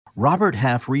Robert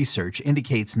Half research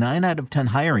indicates 9 out of 10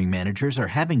 hiring managers are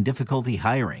having difficulty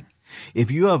hiring.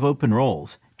 If you have open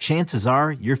roles, chances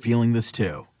are you're feeling this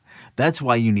too. That's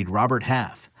why you need Robert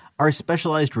Half. Our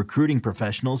specialized recruiting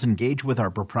professionals engage with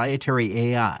our proprietary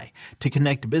AI to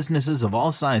connect businesses of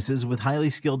all sizes with highly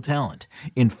skilled talent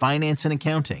in finance and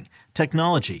accounting,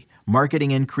 technology,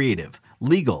 marketing and creative,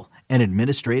 legal, and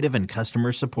administrative and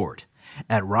customer support.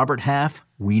 At Robert Half,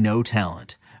 we know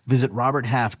talent. Visit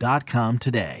roberthalf.com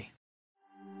today.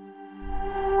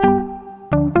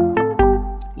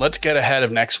 Let's get ahead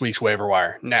of next week's waiver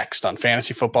wire. Next on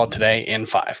Fantasy Football Today in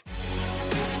 5.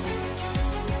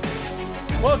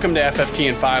 Welcome to FFT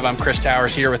in 5. I'm Chris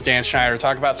Towers here with Dan Schneider to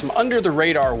talk about some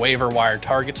under-the-radar waiver wire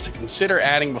targets to consider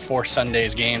adding before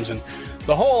Sunday's games. And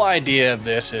the whole idea of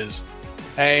this is,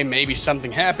 hey, maybe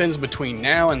something happens between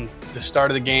now and the start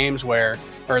of the games where,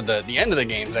 or the end of the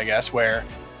games, I guess, where,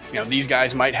 you know, these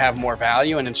guys might have more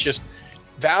value, and it's just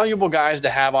valuable guys to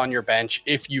have on your bench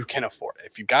if you can afford it.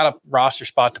 If you've got a roster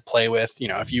spot to play with, you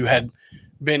know, if you had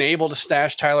been able to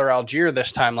stash Tyler Algier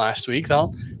this time last week,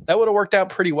 though, that would have worked out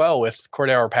pretty well with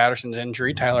Cordero Patterson's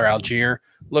injury. Tyler Algier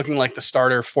looking like the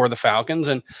starter for the Falcons.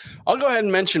 And I'll go ahead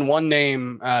and mention one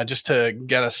name just to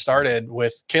get us started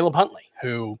with Caleb Huntley,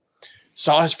 who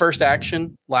saw his first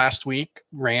action last week,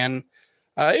 ran.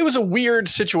 It was a weird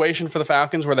situation for the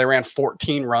Falcons where they ran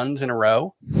 14 runs in a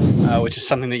row, which is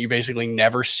something that you basically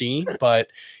never see. But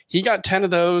he got 10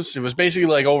 of those. It was basically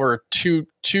like over two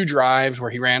drives where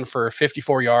he ran for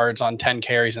 54 yards on 10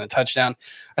 carries and a touchdown.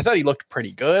 I thought he looked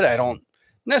pretty good. I don't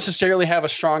necessarily have a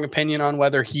strong opinion on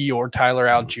whether he or Tyler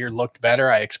Algier looked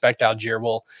better. I expect Algier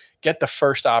will get the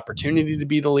first opportunity to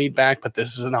be the lead back, but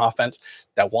this is an offense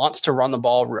that wants to run the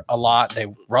ball a lot. They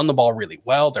run the ball really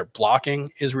well. Their blocking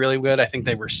is really good. I think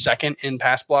they were second in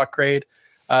pass block grade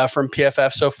from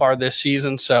PFF so far this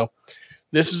season. So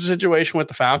this is a situation with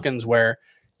the Falcons where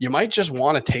you might just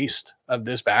want a taste of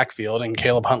this backfield, and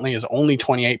Caleb Huntley is only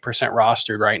 28%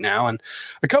 rostered right now. And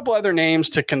a couple other names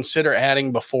to consider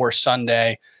adding before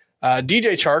Sunday.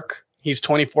 DJ Chark, he's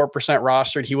 24%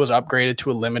 rostered. He was upgraded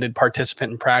to a limited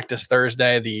participant in practice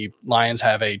Thursday. The Lions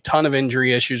have a ton of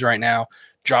injury issues right now.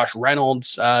 Josh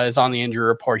Reynolds is on the injury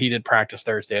report. He did practice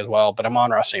Thursday as well, but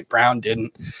Amon-Ra St. Brown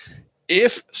didn't.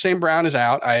 If St. Brown is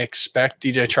out, I expect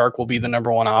DJ Chark will be the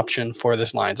number one option for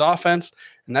this Lions offense,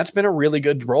 and that's been a really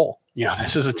good role. You know,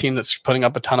 this is a team that's putting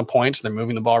up a ton of points. They're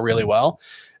moving the ball really well,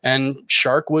 and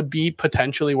Chark would be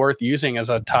potentially worth using as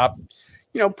a top,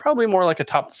 you know, probably more like a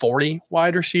top 40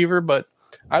 wide receiver, but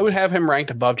I would have him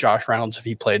ranked above Josh Reynolds if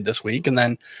he played this week. And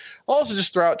then I'll also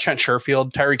just throw out Trent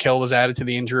Sherfield. Tyreek Hill was added to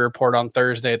the injury report on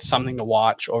Thursday. It's something to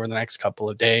watch over the next couple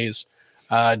of days.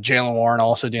 Jaylen Warren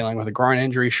also dealing with a groin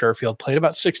injury. Sherfield played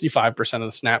about 65% of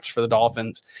the snaps for the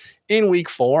Dolphins in week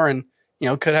 4, and, you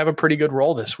know, could have a pretty good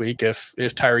role this week if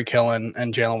Tyreek Hill and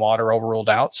Jalen Waddle are overruled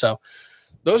out. So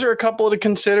those are a couple to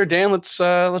consider. Dan, let's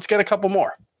get a couple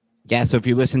more. Yeah, so if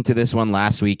you listened to this one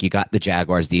last week, you got the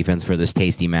Jaguars defense for this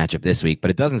tasty matchup this week,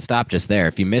 but it doesn't stop just there.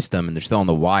 If you missed them and they're still on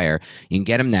the wire, you can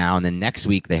get them now, and then next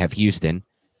week they have Houston,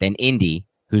 then Indy,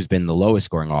 who's been the lowest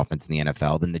scoring offense in the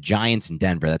NFL, then the Giants and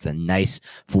Denver. That's a nice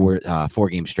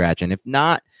four-game stretch. And if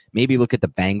not, maybe look at the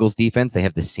Bengals defense. They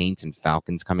have the Saints and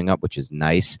Falcons coming up, which is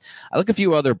nice. I look at a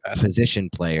few other position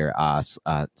player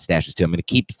stashes too. I'm going to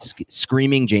keep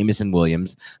screaming Jameson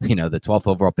Williams, you know, the 12th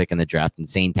overall pick in the draft,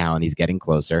 insane talent. He's getting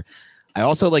closer. I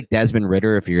also like Desmond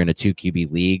Ridder if you're in a 2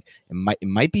 QB league. It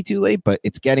might be too late, but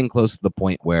it's getting close to the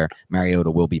point where Mariota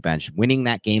will be benched. Winning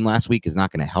that game last week is not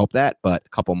going to help that, but a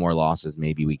couple more losses,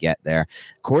 maybe we get there.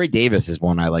 Corey Davis is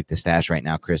one I like to stash right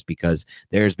now, Chris, because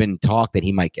there's been talk that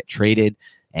he might get traded.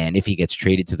 And if he gets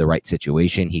traded to the right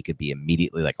situation, he could be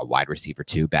immediately like a wide receiver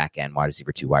 2, back end wide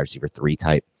receiver 2, wide receiver 3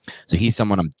 type. So he's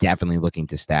someone I'm definitely looking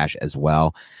to stash as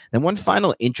well. Then one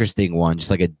final interesting one,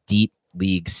 just like a deep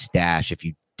league stash, if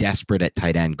you desperate at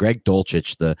tight end, Greg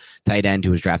Dulcich, the tight end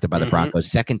who was drafted by the Broncos,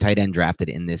 second tight end drafted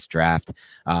in this draft.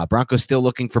 Broncos still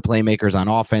looking for playmakers on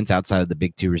offense outside of the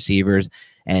big 2 receivers,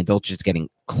 and Dulcich is getting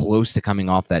close to coming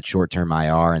off that short-term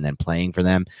IR and then playing for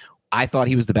them. I thought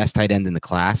he was the best tight end in the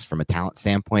class from a talent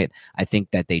standpoint. I think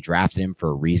that they drafted him for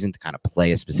a reason, to kind of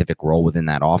play a specific role within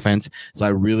that offense. So I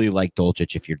really like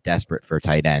Dulcich if you're desperate for a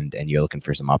tight end and you're looking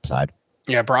for some upside.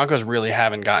 Yeah, Broncos really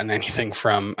haven't gotten anything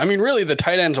from, I mean, really the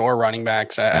tight ends or running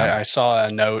backs. I saw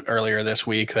a note earlier this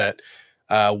week that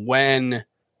when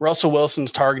Russell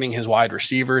Wilson's targeting his wide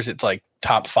receivers, it's like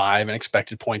top 5 in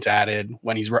expected points added.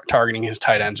 When he's targeting his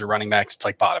tight ends or running backs, it's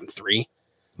like bottom 3.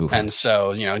 Oof. And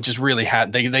so, you know, just really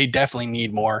they definitely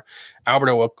need more.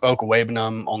 Alberto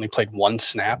Okwuegbunam only played 1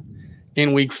 snap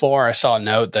in week 4. I saw a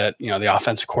note that, you know, the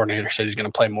offensive coordinator said he's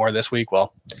going to play more this week.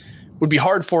 Well, would be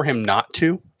hard for him not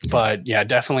to. But yeah,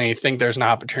 definitely think there's an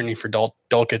opportunity for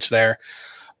Dulcich there.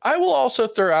 I will also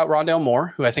throw out Rondale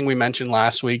Moore, who I think we mentioned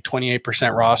last week, 28%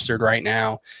 rostered right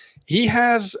now. He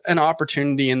has an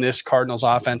opportunity in this Cardinals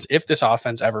offense if this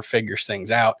offense ever figures things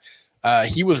out.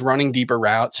 He was running deeper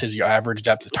routes. His average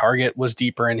depth of target was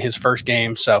deeper in his first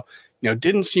game. So,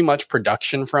 didn't see much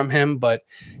production from him, but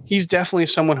he's definitely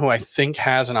someone who I think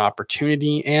has an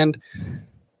opportunity. And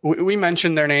we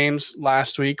mentioned their names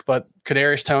last week, but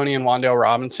Kadarius Toney and Wan'Dale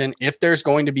Robinson, if there's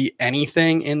going to be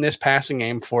anything in this passing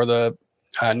game for the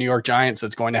New York Giants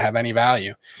that's going to have any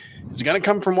value, it's going to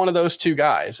come from one of those two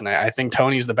guys. And I think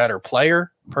Toney's the better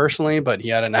player personally, but he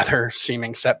had another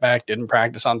seeming setback, didn't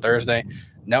practice on Thursday.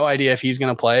 No idea if he's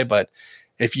going to play, but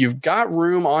if you've got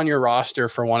room on your roster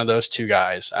for one of those two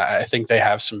guys, I think they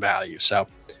have some value. So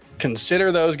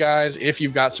consider those guys if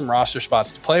you've got some roster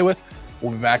spots to play with.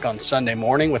 We'll be back on Sunday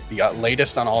morning with the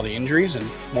latest on all the injuries and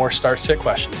more start-sit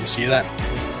questions. We'll see you then.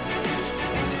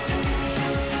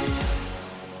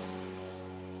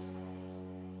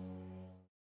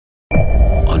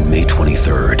 On May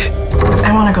 23rd,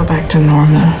 I want to go back to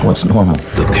normal. What's normal?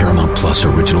 the Paramount Plus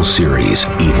original series,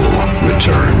 Evil,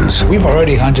 returns. We've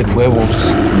already hunted werewolves,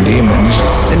 demons.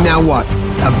 And now what?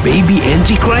 A baby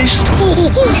Antichrist?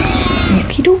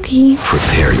 Okie dokie.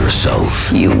 Prepare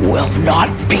yourself You will not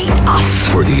beat us.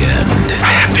 for the end.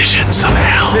 I have visions of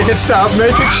hell. Make it stop,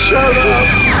 make it shut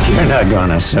up! You're not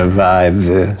gonna survive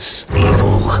this.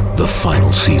 Evil, the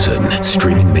final season,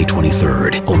 streaming May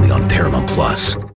 23rd, only on Paramount Plus.